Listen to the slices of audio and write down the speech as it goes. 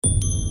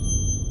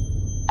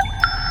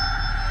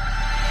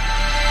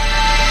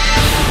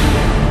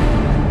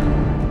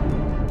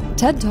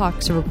TED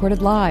Talks are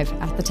recorded live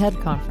at the TED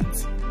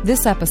Conference.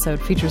 This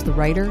episode features the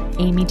writer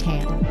Amy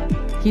Tan.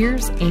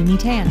 Here's Amy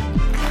Tan.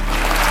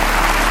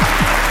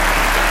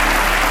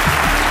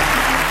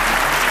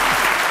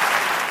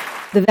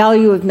 The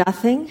value of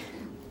nothing.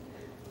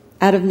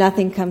 Out of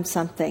nothing comes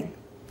something.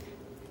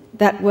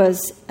 That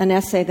was an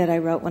essay that I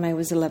wrote when I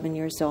was 11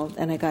 years old,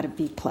 and I got a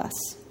B+.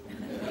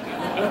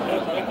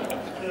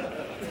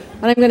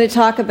 And I'm going to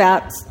talk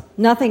about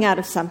nothing out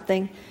of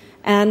something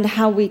and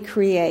how we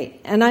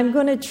create. And I'm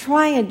going to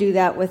try and do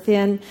that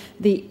within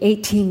the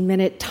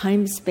 18-minute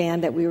time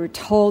span that we were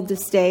told to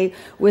stay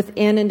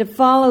within and to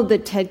follow the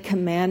TED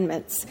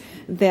Commandments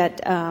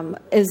that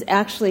is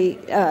actually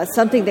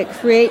something that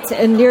creates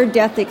a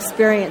near-death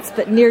experience,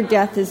 but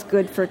near-death is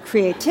good for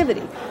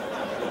creativity.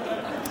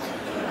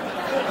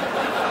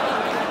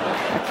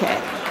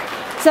 Okay.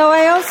 So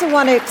I also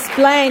want to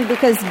explain,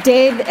 because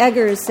Dave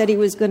Eggers said he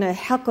was going to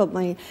heckle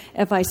me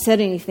if I said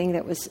anything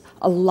that was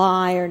a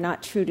lie or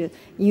not true to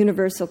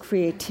universal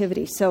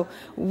creativity. So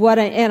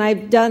and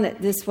I've done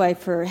it this way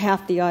for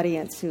half the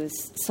audience who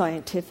is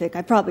scientific.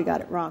 I probably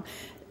got it wrong.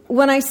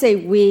 When I say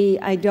we,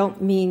 I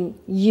don't mean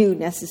you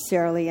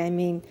necessarily. I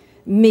mean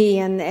me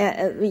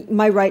and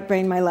my right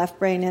brain, my left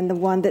brain, and the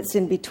one that's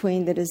in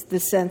between that is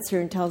the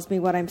censor and tells me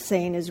what I'm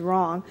saying is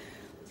wrong.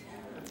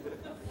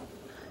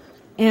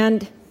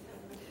 And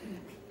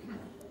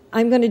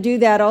I'm going to do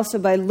that also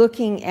by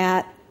looking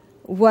at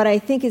what I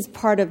think is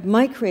part of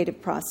my creative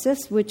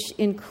process, which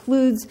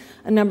includes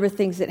a number of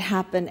things that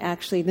happen.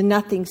 Actually, the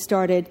nothing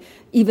started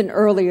even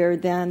earlier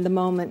than the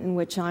moment in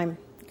which I'm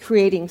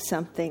creating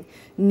something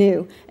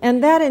new.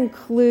 And that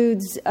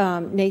includes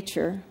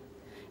nature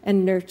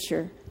and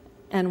nurture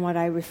and what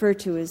I refer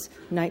to as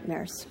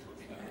nightmares.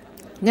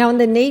 Now, in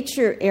the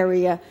nature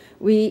area,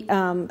 we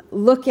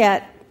look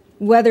at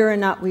whether or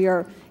not we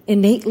are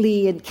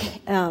innately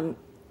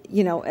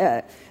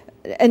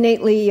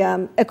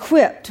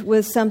equipped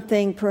with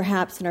something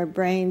perhaps in our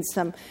brain,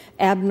 some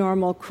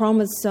abnormal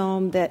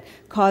chromosome that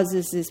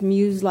causes this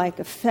muse-like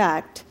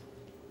effect.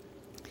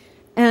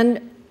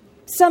 And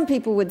some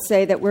people would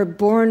say that we're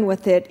born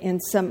with it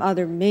in some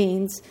other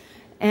means,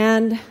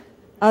 and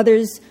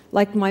others,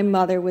 like my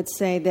mother, would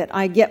say that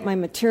I get my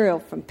material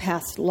from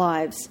past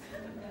lives.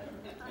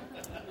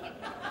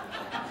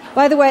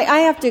 By the way, I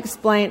have to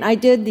explain, I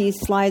did these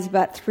slides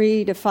about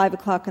 3 to 5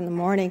 o'clock in the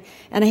morning,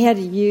 and I had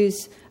to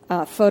use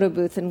photo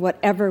booth and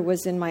whatever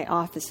was in my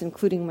office,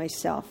 including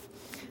myself.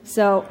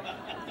 So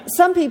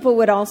some people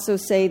would also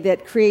say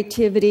that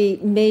creativity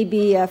may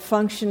be a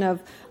function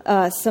of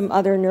some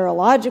other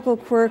neurological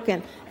quirk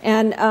and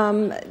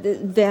the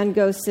Van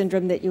Gogh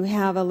syndrome, that you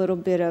have a little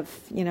bit of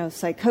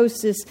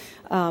psychosis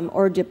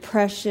or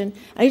depression.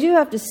 I do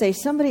have to say,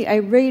 I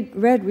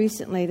read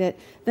recently that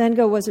Van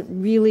Gogh wasn't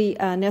really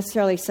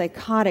necessarily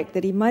psychotic,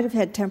 that he might have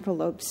had temporal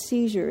lobe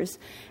seizures,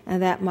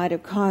 and that might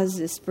have caused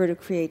this spurt of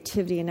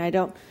creativity. And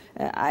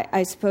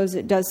I suppose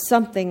it does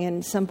something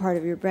in some part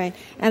of your brain.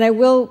 And I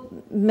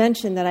will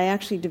mention that I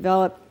actually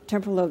developed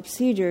temporal lobe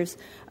seizures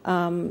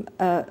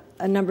a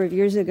number of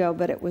years ago,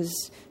 but it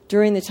was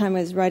during the time I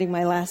was writing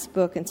my last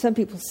book, and some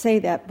people say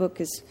that book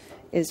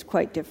is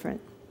quite different.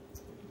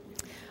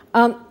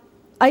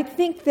 I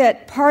think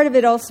that part of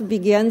it also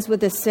begins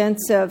with a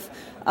sense of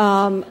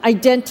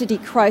identity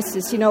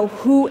crisis.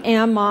 Who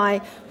am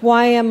I?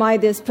 Why am I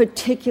this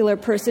particular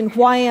person?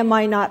 Why am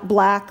I not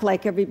black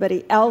like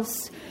everybody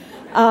else?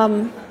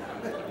 And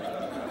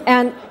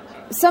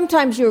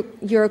sometimes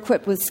you're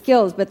equipped with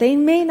skills, but they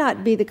may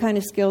not be the kind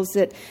of skills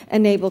that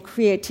enable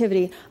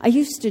creativity. I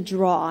used to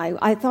draw.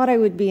 I thought I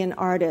would be an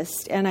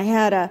artist, and I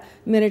had a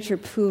miniature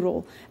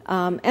poodle.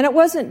 And it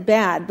wasn't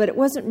bad, but it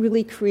wasn't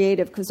really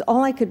creative, because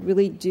all I could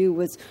really do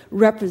was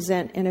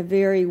represent in a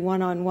very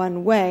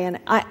one-on-one way. And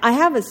I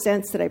have a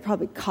sense that I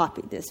probably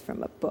copied this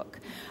from a book.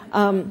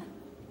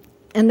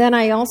 And then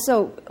I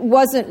also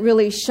wasn't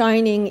really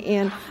shining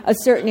in a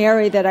certain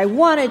area that I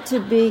wanted to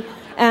be.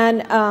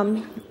 And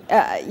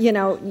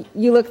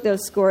you look at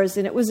those scores,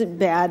 and it wasn't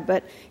bad,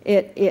 but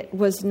it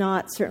was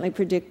not certainly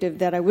predictive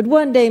that I would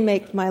one day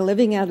make my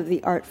living out of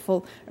the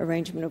artful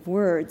arrangement of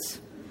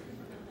words.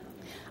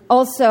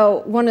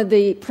 Also, one of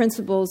the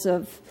principles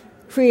of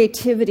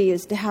creativity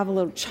is to have a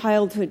little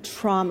childhood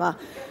trauma.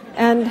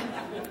 And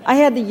I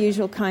had the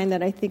usual kind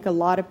that I think a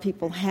lot of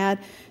people had,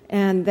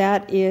 and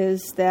that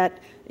is that,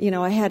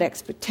 I had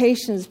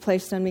expectations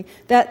placed on me.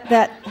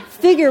 That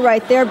figure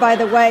right there, by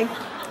the way,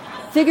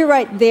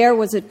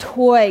 was a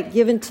toy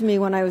given to me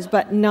when I was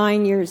about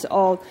 9 years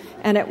old,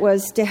 and it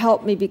was to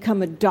help me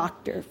become a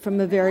doctor from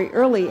a very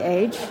early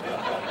age.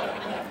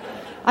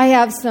 I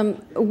have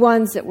some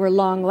ones that were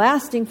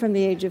long-lasting from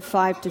the age of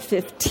 5 to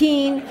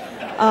 15.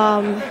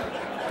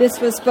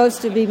 This was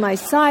supposed to be my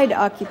side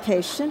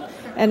occupation,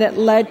 and it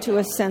led to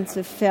a sense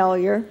of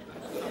failure.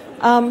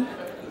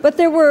 But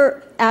there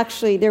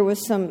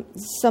was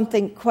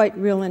something quite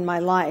real in my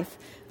life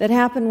that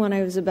happened when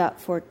I was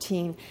about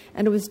 14.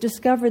 And it was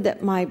discovered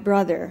that my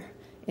brother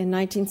in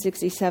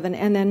 1967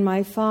 and then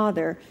my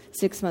father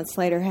 6 months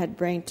later had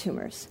brain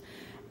tumors.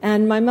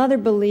 And my mother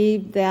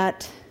believed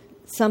that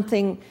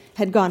something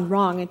had gone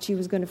wrong, and she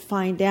was going to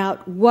find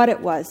out what it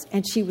was,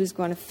 and she was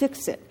going to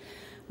fix it.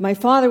 My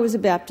father was a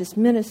Baptist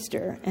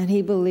minister, and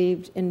he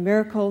believed in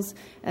miracles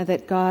and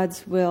that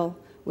God's will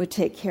would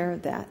take care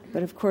of that.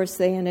 But of course,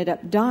 they ended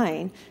up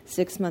dying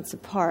 6 months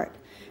apart.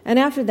 And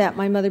after that,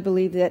 my mother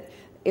believed that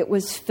it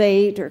was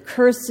fate or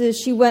curses.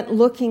 She went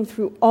looking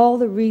through all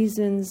the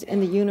reasons in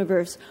the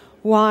universe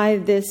why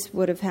this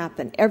would have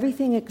happened.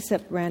 Everything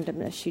except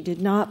randomness. She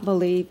did not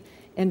believe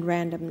in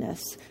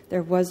randomness.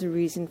 There was a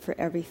reason for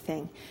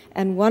everything.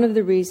 And one of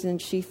the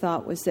reasons she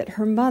thought was that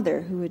her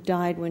mother, who had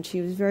died when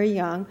she was very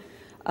young,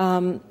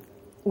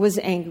 was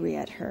angry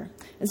at her.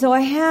 And so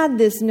I had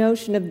this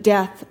notion of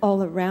death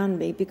all around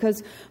me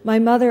because my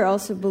mother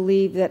also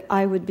believed that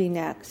I would be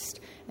next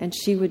and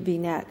she would be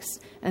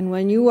next. And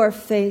when you are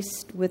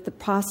faced with the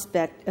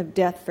prospect of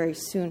death very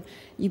soon,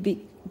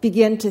 you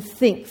begin to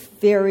think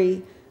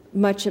very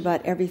much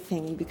about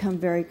everything. You become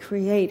very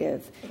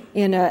creative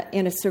in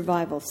a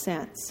survival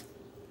sense.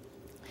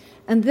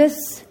 And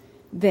this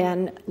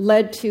then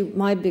led to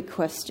my big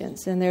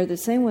questions, and they're the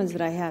same ones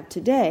that I have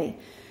today.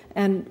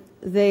 And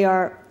they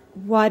are,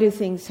 why do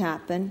things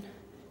happen?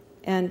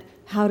 And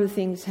how do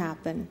things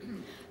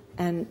happen?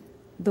 And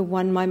the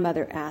one my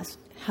mother asked,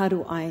 how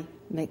do I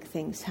make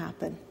things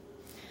happen?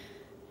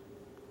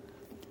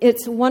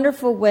 It's a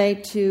wonderful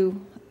way to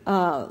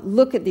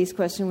look at these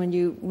questions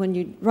when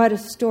you write a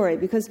story,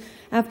 because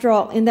after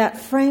all, in that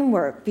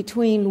framework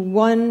between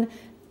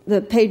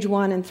the page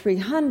 1 and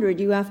 300,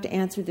 you have to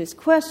answer this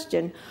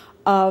question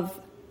of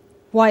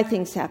why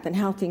things happen,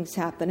 how things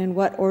happen, in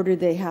what order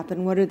they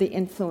happen, what are the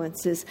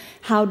influences,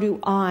 how do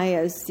I,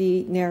 as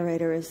the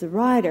narrator, as the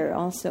writer,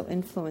 also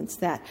influence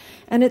that?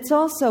 And it's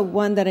also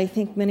one that I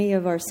think many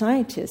of our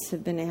scientists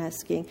have been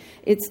asking.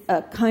 It's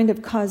a kind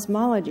of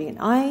cosmology, and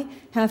I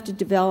have to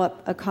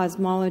develop a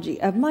cosmology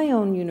of my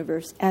own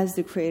universe as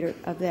the creator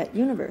of that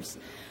universe.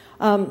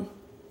 And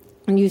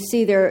you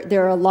see there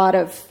are a lot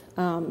of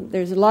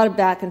there's a lot of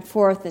back and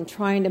forth in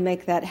trying to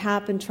make that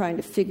happen, trying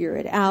to figure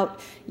it out,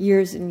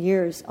 years and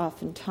years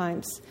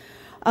oftentimes.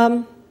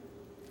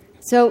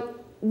 So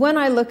when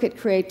I look at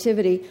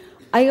creativity,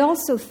 I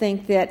also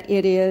think that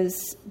it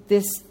is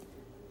this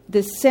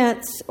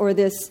sense or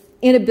this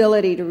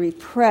inability to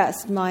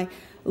repress my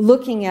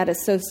looking at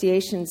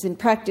associations in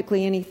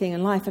practically anything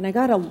in life. And I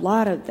got a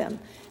lot of them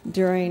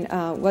during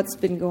what's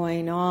been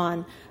going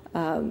on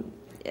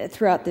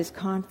throughout this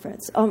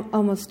conference,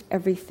 almost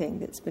everything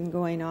that's been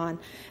going on.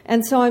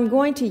 And so I'm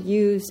going to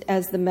use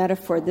as the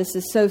metaphor this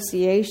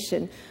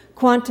association,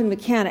 quantum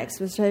mechanics,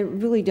 which I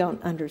really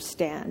don't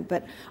understand,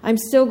 but I'm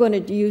still going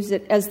to use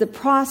it as the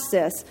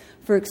process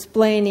for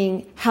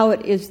explaining how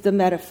it is the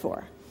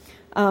metaphor.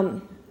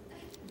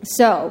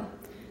 So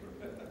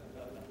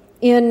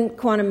in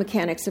quantum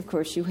mechanics, of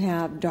course, you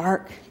have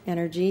dark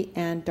energy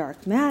and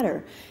dark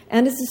matter.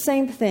 And it's the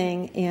same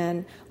thing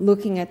in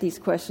looking at these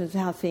questions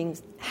of how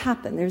things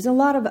happen. There's a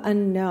lot of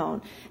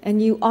unknown,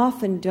 and you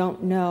often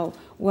don't know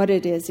what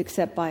it is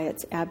except by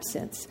its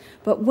absence.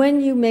 But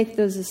when you make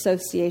those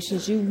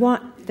associations, you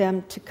want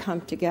them to come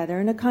together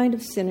in a kind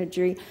of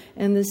synergy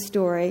in the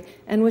story.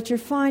 And what you're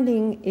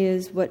finding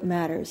is what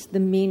matters, the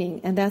meaning.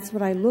 And that's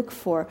what I look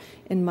for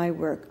in my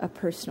work, a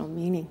personal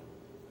meaning.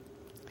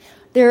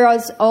 There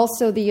is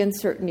also the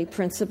uncertainty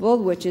principle,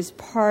 which is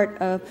part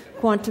of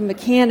quantum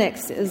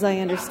mechanics, as I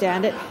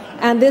understand it.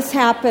 And this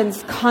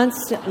happens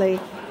constantly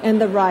in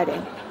the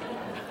writing.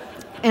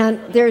 And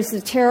there's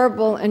a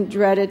terrible and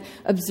dreaded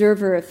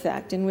observer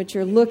effect in which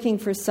you're looking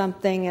for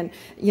something and,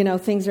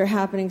 things are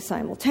happening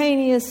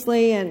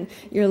simultaneously and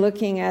you're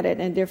looking at it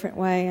in a different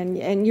way.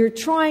 And you're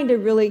trying to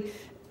really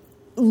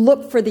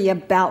look for the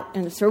about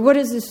in the story. What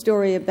is the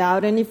story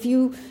about? And if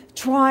you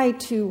try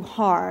too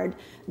hard,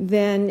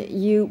 then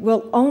you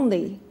will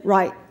only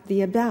write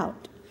the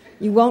about.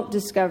 You won't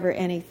discover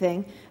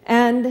anything.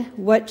 And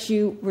what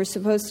you were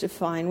supposed to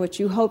find, what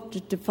you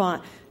hoped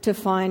to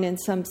find in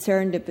some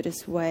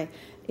serendipitous way,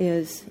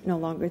 is no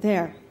longer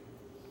there.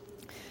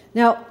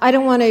 Now, I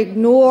don't want to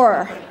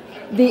ignore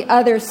the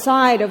other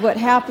side of what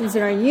happens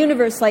in our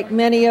universe like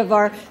many of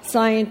our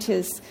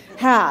scientists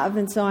have,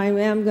 and so I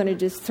am going to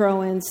just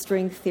throw in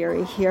string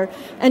theory here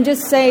and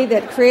just say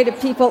that creative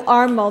people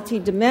are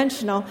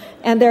multidimensional,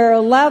 and there are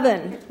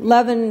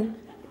 11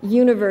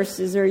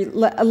 universes or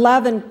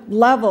 11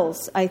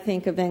 levels, I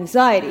think, of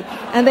anxiety,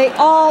 and they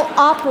all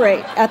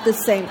operate at the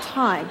same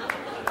time.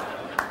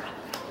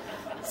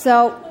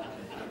 So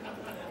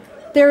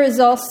there is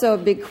also a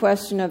big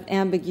question of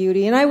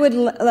ambiguity, and I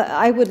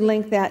would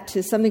link that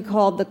to something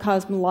called the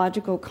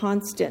cosmological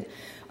constant.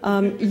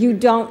 You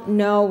don't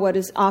know what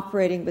is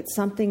operating, but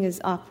something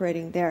is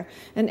operating there.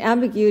 And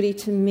ambiguity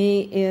to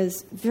me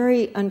is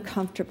very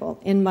uncomfortable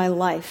in my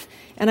life.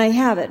 And I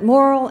have it.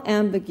 Moral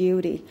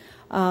ambiguity.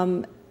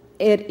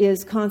 It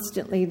is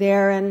constantly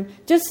there. And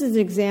just as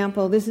an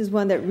example, this is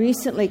one that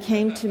recently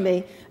came to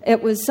me.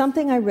 It was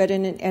something I read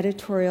in an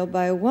editorial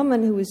by a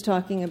woman who was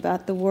talking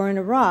about the war in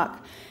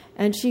Iraq.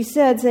 And she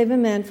said, save a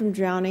man from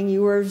drowning,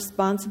 you are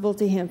responsible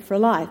to him for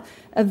life.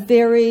 A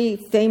very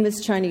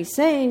famous Chinese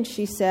saying,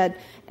 she said,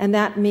 And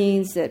that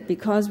means that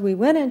because we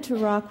went into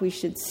Iraq, we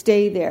should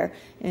stay there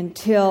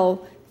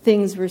until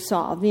things were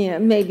solved,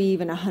 maybe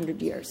even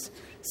 100 years.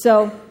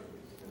 So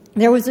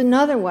there was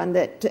another one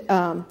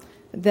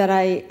that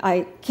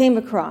I came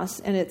across,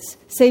 and it's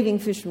saving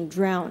fish from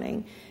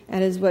drowning,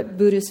 and is what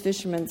Buddhist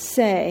fishermen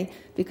say,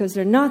 because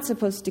they're not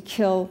supposed to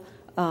kill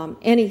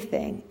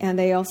anything, and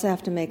they also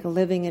have to make a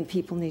living, and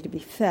people need to be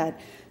fed.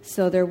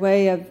 So their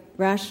way of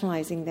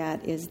rationalizing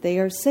that is they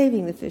are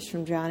saving the fish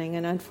from drowning,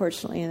 and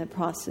unfortunately in the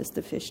process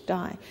the fish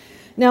die.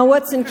 Now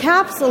what's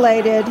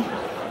encapsulated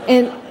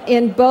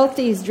in both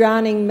these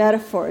drowning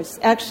metaphors,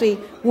 actually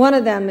one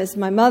of them is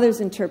my mother's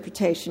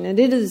interpretation, and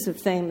it is a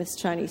famous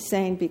Chinese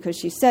saying because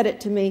she said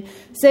it to me: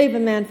 save a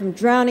man from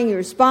drowning, you're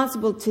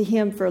responsible to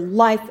him for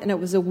life, and it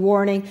was a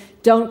warning,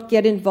 don't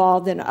get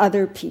involved in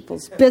other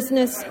people's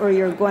business or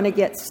you're going to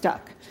get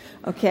stuck.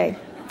 Okay,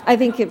 I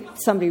think if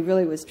somebody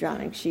really was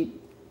drowning, she'd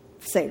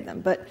save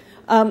them. But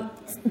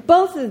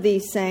both of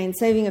these sayings,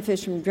 saving a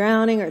fish from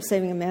drowning or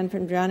saving a man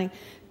from drowning,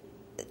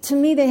 to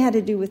me they had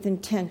to do with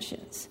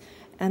intentions.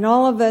 And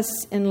all of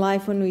us in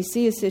life, when we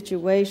see a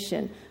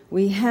situation,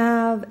 we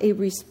have a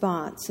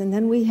response, and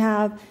then we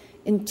have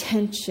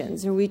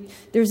intentions, or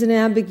there's an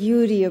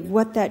ambiguity of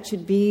what that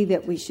should be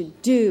that we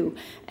should do,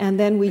 and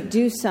then we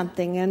do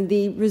something, and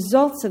the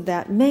results of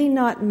that may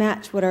not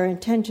match what our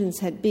intentions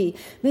had been.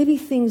 Maybe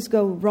things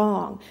go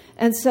wrong.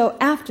 And so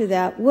after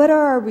that, what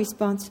are our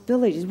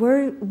responsibilities?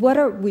 What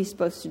are we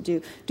supposed to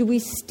do? Do we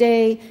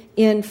stay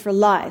in for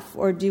life,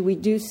 or do we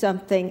do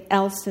something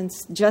else and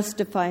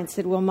justify and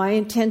say, well, my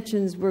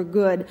intentions were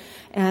good,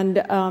 and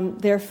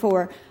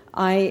therefore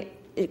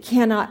it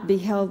cannot be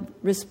held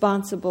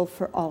responsible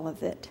for all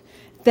of it.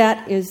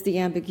 That is the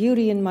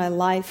ambiguity in my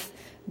life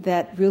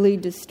that really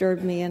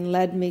disturbed me and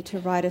led me to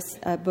write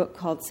a book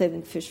called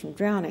Saving Fish from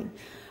Drowning.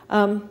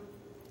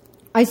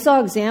 I saw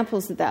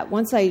examples of that.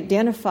 Once I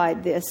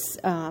identified this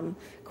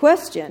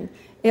question,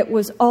 it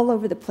was all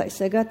over the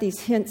place. I got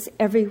these hints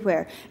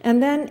everywhere.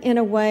 And then, in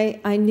a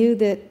way, I knew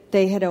that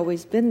they had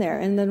always been there.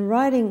 And then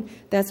writing,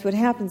 that's what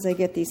happens. I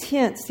get these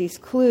hints, these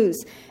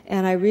clues,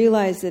 and I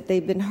realize that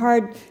they've been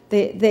hard,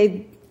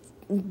 they've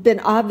been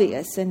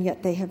obvious, and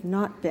yet they have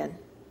not been.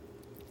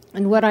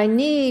 And what I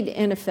need,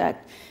 in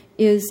effect,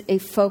 is a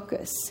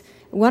focus.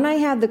 When I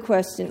have the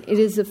question, it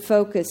is a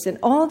focus. And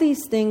all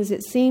these things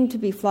that seem to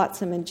be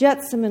flotsam and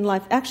jetsam in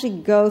life actually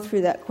go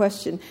through that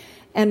question.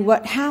 And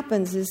what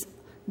happens is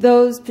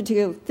those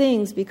particular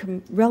things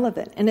become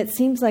relevant. And it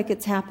seems like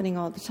it's happening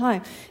all the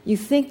time. You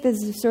think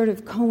there's a sort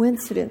of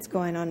coincidence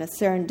going on, a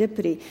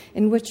serendipity,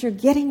 in which you're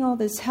getting all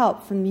this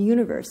help from the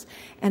universe.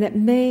 And it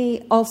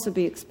may also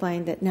be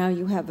explained that now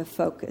you have a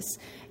focus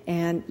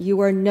and you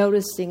are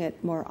noticing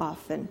it more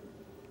often.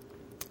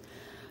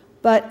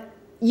 But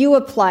you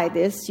apply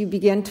this, you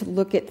begin to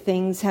look at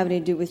things having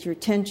to do with your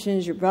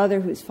tensions, your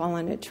brother who's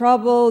fallen into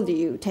trouble, do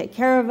you take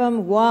care of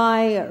him,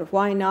 why or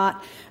why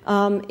not?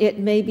 It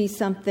may be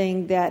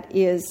something that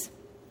is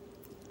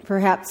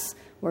perhaps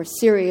more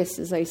serious,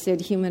 as I said,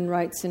 human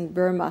rights in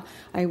Burma.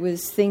 I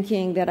was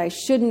thinking that I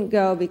shouldn't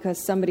go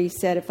because somebody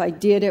said if I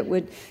did, it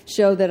would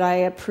show that I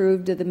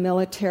approved of the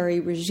military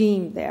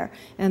regime there.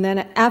 And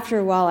then after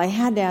a while, I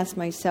had to ask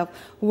myself,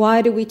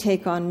 why do we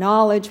take on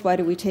knowledge? Why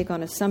do we take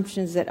on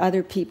assumptions that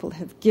other people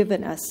have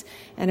given us?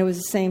 And it was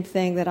the same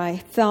thing that I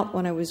felt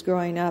when I was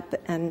growing up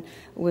and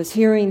was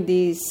hearing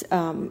these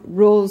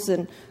rules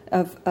and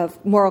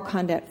of moral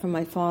conduct from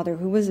my father,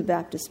 who was a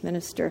Baptist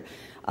minister.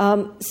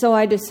 So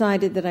I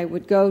decided that I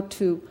would go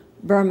to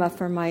Burma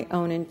for my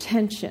own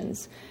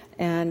intentions,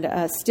 and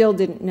still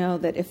didn't know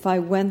that if I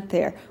went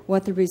there,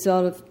 what the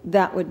result of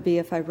that would be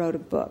if I wrote a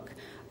book.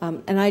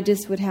 And I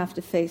just would have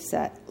to face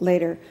that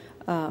later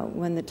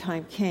when the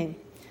time came.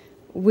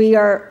 We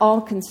are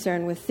all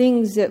concerned with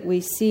things that we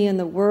see in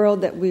the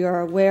world that we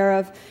are aware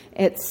of.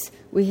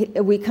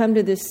 We come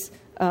to this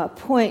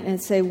point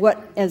and say,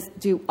 what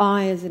do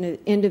I as an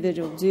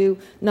individual do?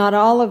 Not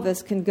all of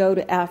us can go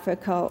to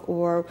Africa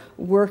or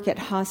work at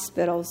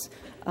hospitals.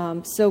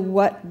 So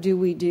what do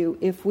we do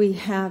if we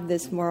have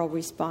this moral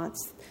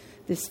response,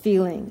 this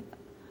feeling?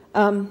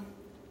 I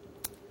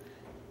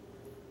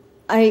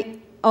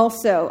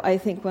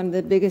think one of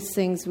the biggest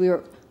things we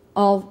are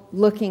all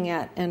looking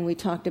at and we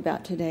talked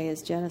about today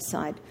is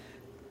genocide.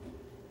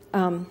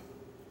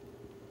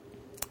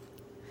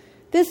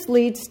 This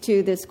leads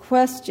to this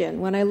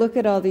question. When I look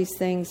at all these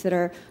things that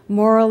are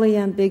morally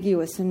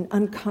ambiguous and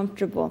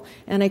uncomfortable,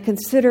 and I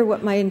consider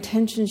what my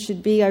intention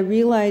should be, I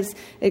realize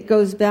it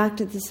goes back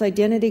to this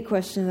identity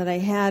question that I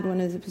had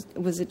when I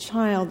was a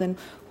child, and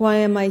why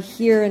am I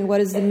here, and what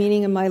is the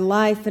meaning of my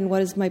life, and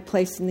what is my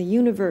place in the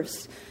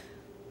universe?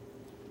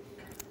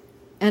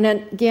 And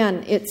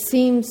again, it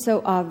seems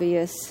so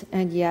obvious,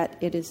 and yet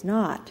it is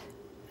not.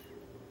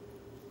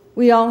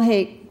 We all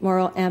hate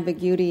moral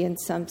ambiguity in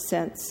some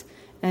sense.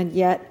 And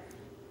yet,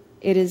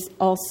 it is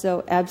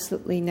also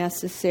absolutely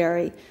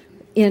necessary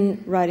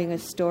in writing a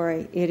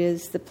story. It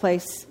is the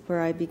place where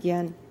I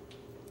begin.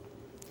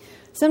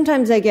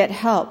 Sometimes I get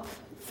help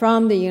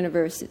from the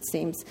universe, it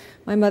seems.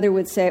 My mother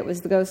would say it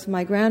was the ghost of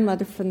my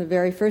grandmother from the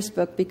very first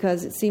book,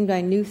 because it seemed I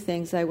knew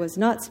things I was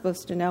not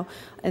supposed to know.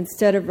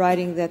 Instead of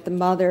writing that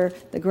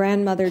the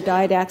grandmother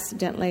died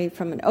accidentally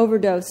from an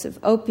overdose of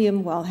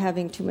opium while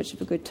having too much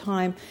of a good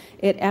time,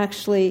 I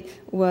actually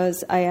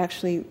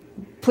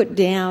put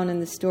down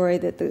in the story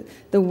that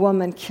the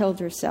woman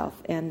killed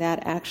herself, and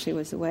that actually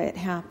was the way it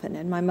happened.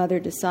 And my mother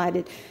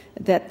decided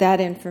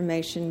that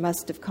information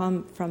must have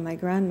come from my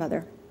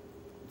grandmother.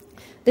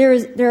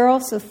 There are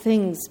also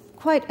things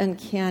quite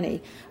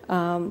uncanny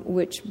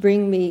which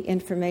bring me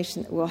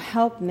information that will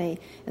help me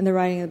in the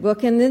writing of the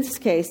book. In this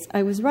case,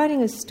 I was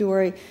writing a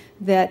story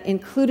that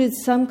included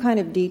some kind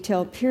of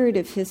detailed period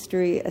of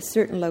history, a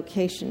certain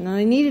location, and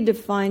I needed to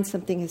find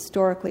something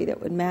historically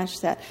that would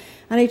match that.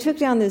 And I took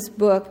down this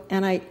book,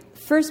 and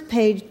first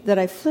page that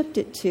I flipped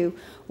it to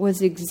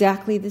was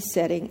exactly the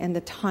setting and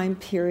the time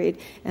period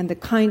and the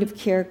kind of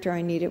character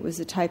I needed. It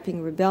was a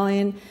Taiping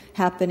rebellion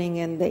happening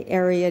in the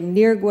area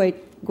near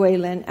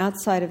Guilin,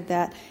 outside of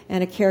that,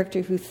 and a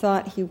character who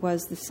thought he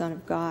was the Son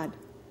of God.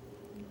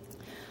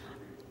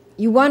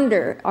 You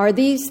wonder, are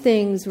these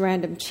things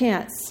random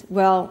chance?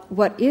 Well,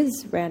 what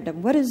is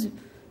random? What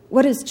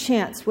is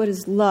chance? What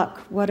is luck?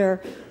 What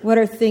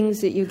are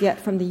things that you get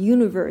from the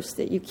universe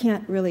that you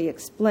can't really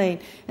explain?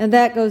 And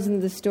that goes into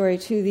the story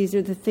too. These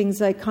are the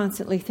things I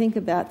constantly think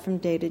about from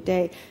day to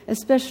day,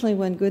 especially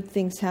when good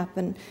things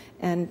happen,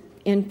 and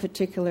in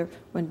particular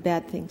when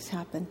bad things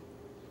happen.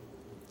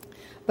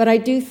 But I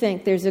do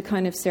think there's a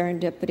kind of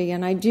serendipity,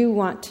 and I do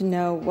want to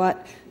know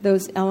what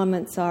those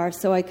elements are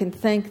so I can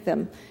thank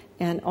them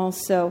and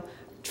also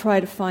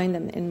try to find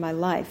them in my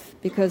life.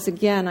 Because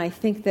again, I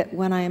think that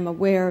when I am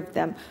aware of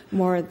them,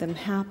 more of them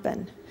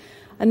happen.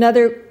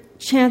 Another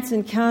chance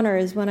encounter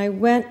is when I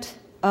went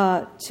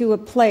to a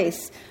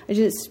place. I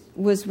just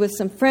was with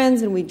some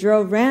friends, and we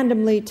drove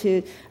randomly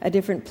to a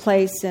different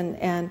place,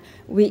 and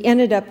we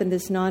ended up in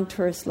this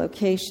non-tourist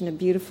location, a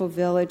beautiful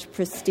village,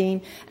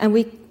 pristine, and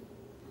we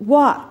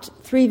walked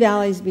 3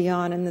 valleys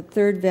beyond. In the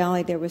third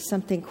valley, there was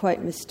something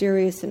quite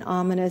mysterious and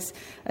ominous,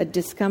 a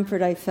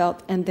discomfort I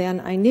felt, and then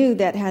I knew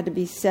that had to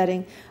be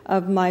setting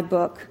of my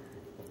book.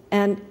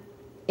 And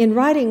in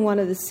writing one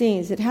of the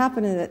scenes, it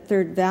happened in that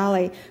third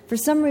valley. For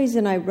some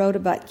reason, I wrote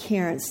about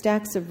cairns,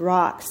 stacks of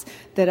rocks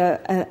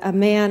that a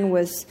man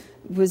was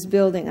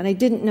building, and I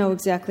didn't know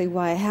exactly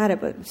why I had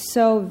it, but it was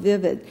so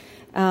vivid.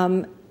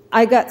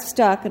 I got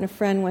stuck, and a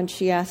friend, when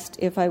she asked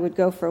if I would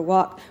go for a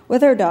walk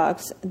with our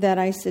dogs, that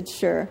I said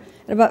sure.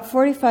 And about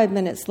 45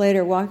 minutes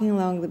later, walking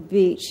along the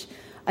beach,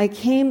 I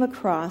came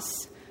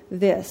across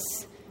this.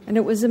 And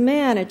it was a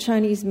man, a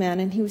Chinese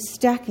man, and he was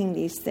stacking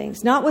these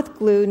things, not with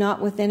glue,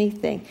 not with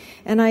anything.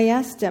 And I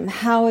asked him,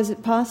 how is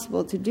it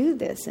possible to do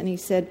this? And he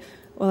said,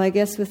 well, I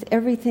guess with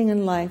everything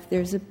in life,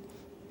 there's a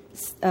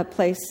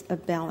place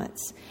of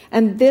balance.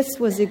 And this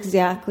was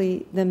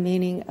exactly the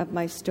meaning of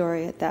my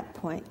story at that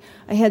point.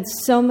 I had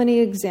so many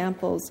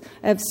examples.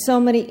 I have so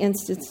many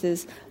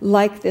instances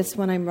like this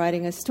when I'm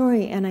writing a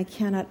story, and I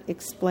cannot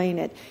explain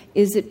it.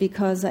 Is it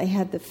because I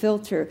had the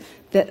filter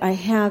that I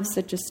have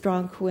such a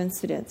strong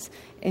coincidence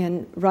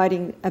in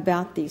writing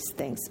about these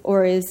things?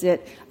 Or is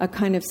it a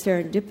kind of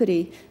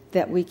serendipity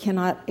that we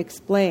cannot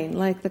explain,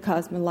 like the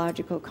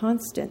cosmological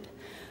constant?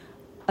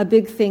 A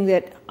big thing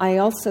that I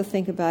also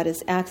think about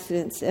is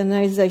accidents. And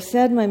as I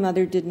said, my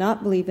mother did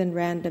not believe in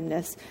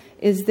randomness.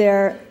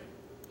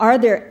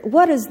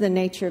 What is the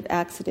nature of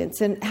accidents?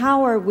 And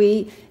how are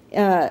we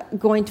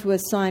going to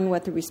assign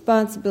what the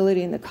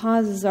responsibility and the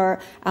causes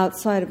are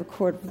outside of a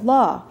court of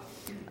law?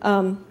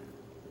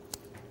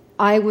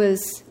 I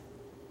was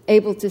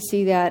able to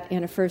see that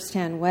in a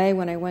first-hand way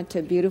when I went to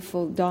a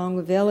beautiful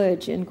Dong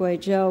village in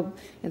Guizhou,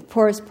 in the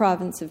poorest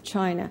province of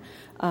China.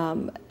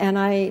 And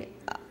I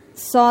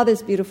saw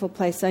this beautiful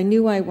place. I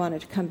knew I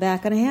wanted to come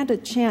back, and I had a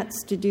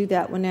chance to do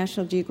that when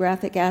National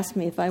Geographic asked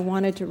me if I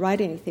wanted to write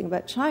anything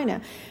about China.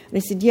 And I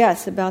said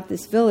yes, about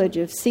this village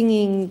of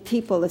singing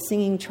people, a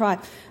singing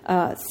tribe,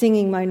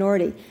 singing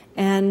minority.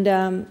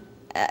 And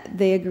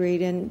they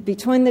agreed. And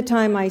between the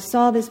time I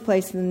saw this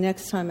place and the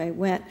next time I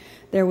went,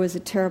 there was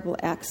a terrible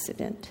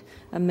accident.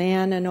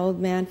 An old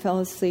man, fell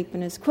asleep,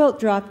 and his quilt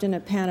dropped in a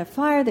pan of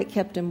fire that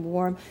kept him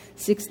warm.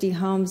 60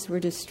 homes were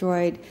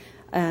destroyed,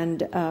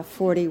 and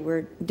 40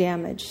 were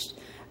damaged.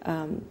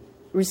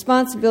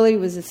 Responsibility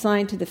was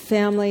assigned to the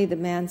family. The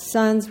man's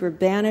sons were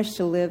banished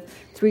to live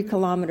 3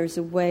 kilometers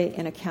away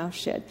in a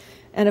cowshed.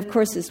 And of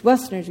course, as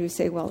Westerners, we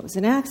say, well, it was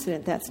an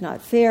accident. That's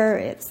not fair.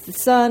 It's the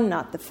son,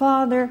 not the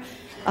father.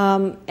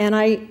 And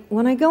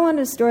when I go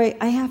into a story,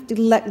 I have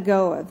to let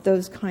go of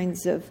those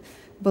kinds of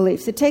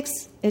beliefs. It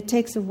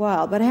takes a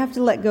while, but I have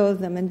to let go of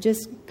them and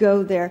just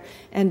go there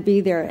and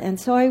be there. And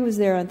so I was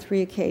there on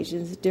 3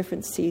 occasions,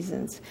 different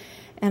seasons.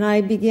 And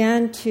I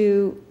began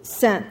to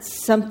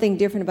sense something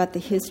different about the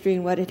history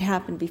and what had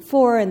happened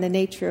before and the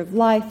nature of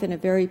life in a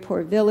very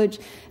poor village,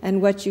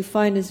 and what you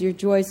find is your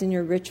joys and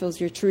your rituals,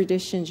 your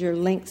traditions, your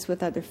links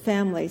with other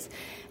families.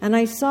 And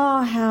I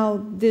saw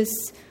how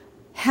this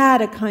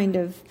had a kind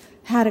of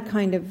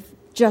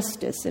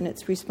justice in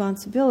its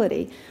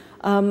responsibility.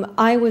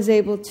 I was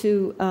able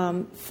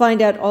to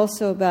find out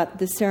also about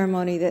the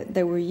ceremony that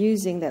they were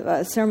using,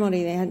 a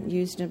ceremony they hadn't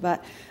used in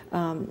about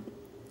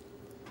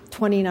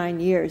 29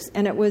 years.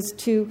 And it was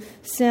to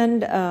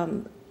send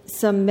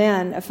some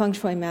men, a feng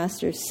shui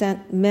master,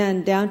 sent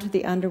men down to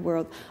the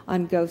underworld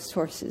on ghost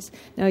horses.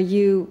 Now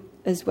you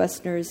as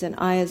Westerners and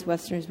I as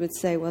Westerners would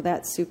say, well,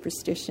 that's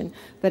superstition.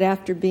 But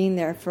after being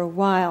there for a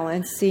while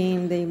and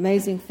seeing the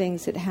amazing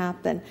things that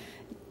happen,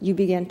 you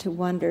begin to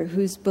wonder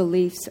whose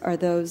beliefs are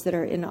those that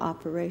are in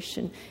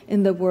operation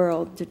in the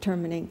world,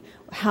 determining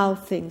how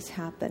things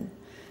happen.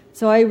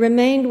 So I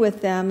remained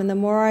with them, and the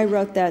more I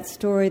wrote that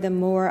story, the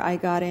more I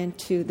got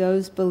into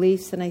those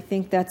beliefs, and I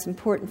think that's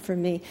important for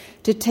me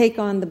to take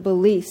on the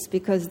beliefs,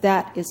 because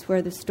that is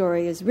where the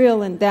story is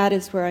real, and that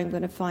is where I'm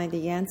going to find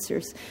the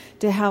answers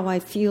to how I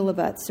feel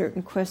about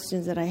certain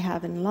questions that I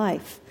have in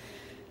life.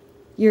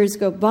 Years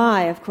go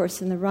by, of course,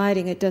 in the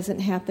writing. It doesn't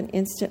happen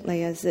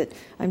instantly,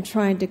 I'm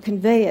trying to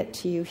convey it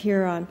to you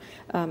here on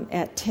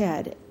at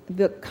TED. The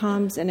book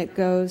comes and it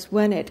goes.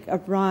 When it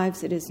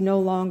arrives, it is no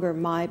longer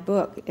my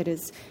book. It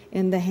is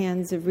in the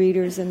hands of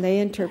readers, and they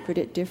interpret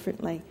it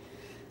differently.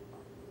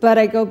 But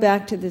I go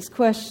back to this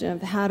question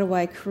of how do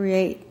I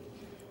create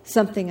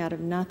something out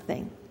of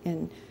nothing?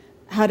 And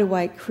how do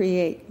I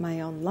create my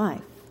own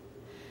life?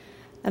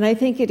 And I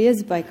think it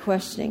is by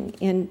questioning,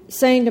 in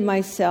saying to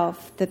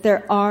myself that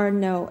there are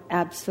no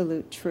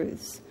absolute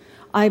truths.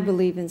 I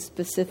believe in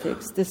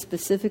specifics, the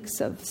specifics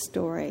of the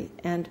story,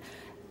 and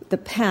the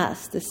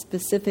past, the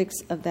specifics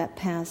of that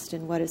past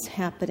and what is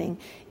happening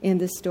in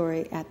the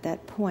story at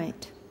that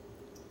point.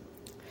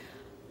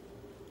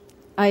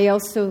 I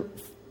also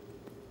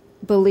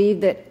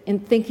believe that in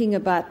thinking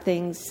about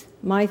things,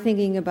 my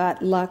thinking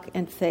about luck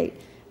and fate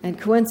and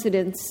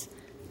coincidences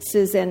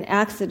and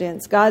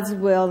accidents, God's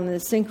will and the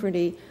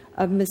synchrony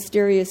of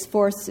mysterious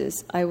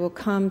forces, I will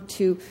come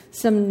to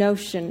some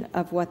notion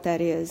of what that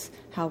is,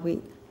 how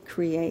we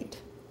create.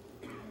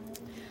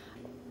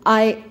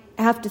 I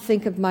have to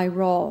think of my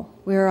role,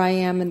 where I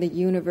am in the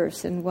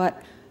universe, and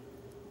what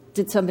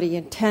did somebody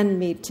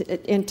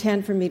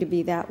intend for me to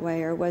be that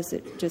way, or was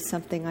it just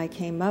something I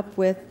came up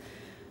with?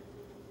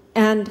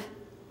 And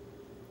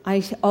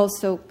I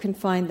also can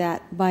find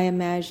that by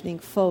imagining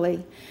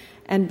fully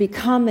and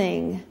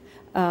becoming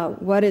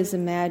what is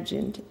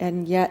imagined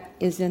and yet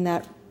is in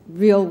that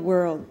real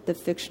world, the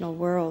fictional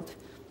world.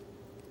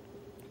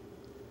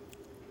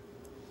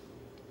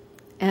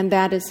 And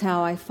that is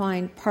how I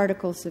find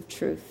particles of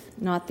truth,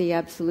 not the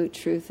absolute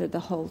truth or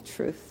the whole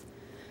truth.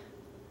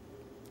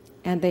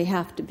 And they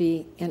have to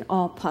be in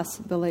all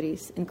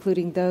possibilities,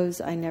 including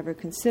those I never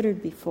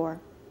considered before.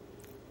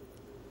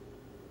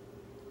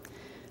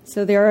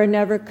 So there are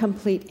never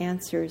complete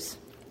answers.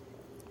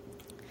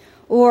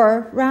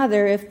 Or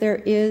rather, if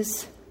there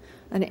is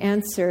an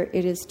answer,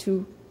 it is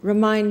to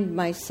remind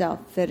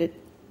myself that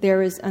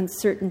there is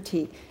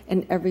uncertainty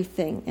in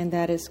everything, and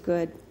that is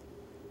good,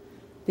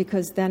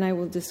 because then I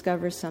will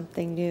discover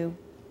something new.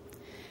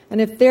 And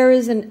if there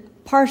is a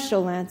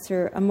partial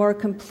answer, a more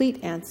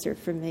complete answer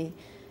for me,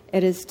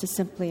 it is to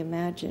simply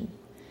imagine.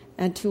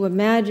 And to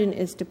imagine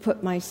is to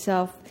put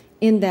myself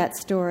in that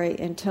story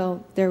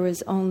until there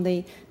is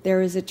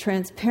a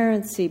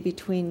transparency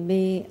between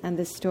me and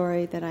the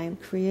story that I am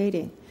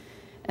creating.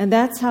 And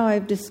that's how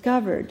I've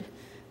discovered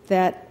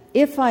that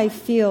if I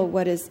feel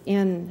what is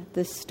in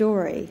the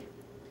story,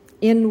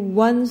 in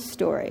one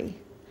story,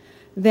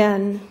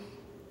 then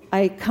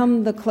I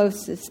come the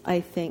closest,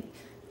 I think,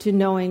 to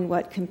knowing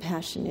what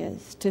compassion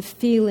is, to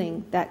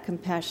feeling that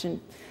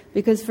compassion.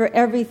 Because for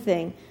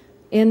everything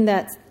in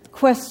that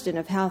question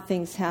of how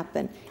things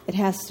happen, it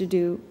has to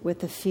do with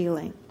the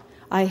feeling.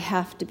 I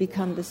have to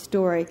become the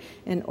story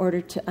in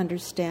order to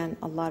understand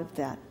a lot of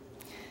that.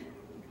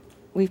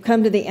 We've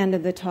come to the end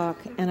of the talk,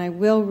 and I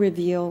will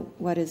reveal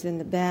what is in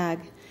the bag.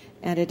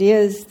 And it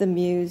is the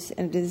muse,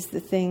 and it is the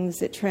things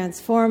that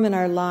transform in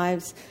our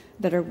lives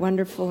that are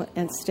wonderful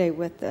and stay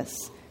with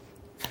us.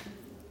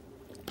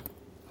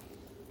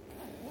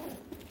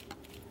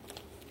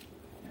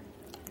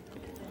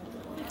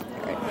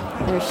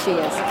 There she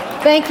is.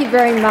 Thank you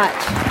very much.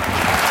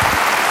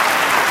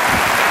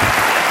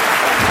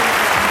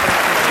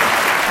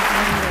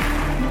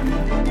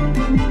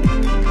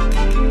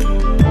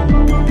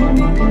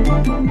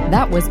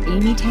 That was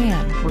Amy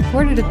Tan,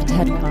 recorded at the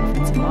TED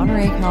Conference in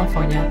Monterey,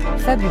 California,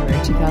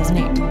 February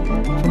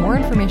 2008. For more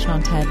information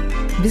on TED,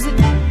 visit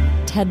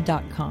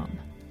TED.com.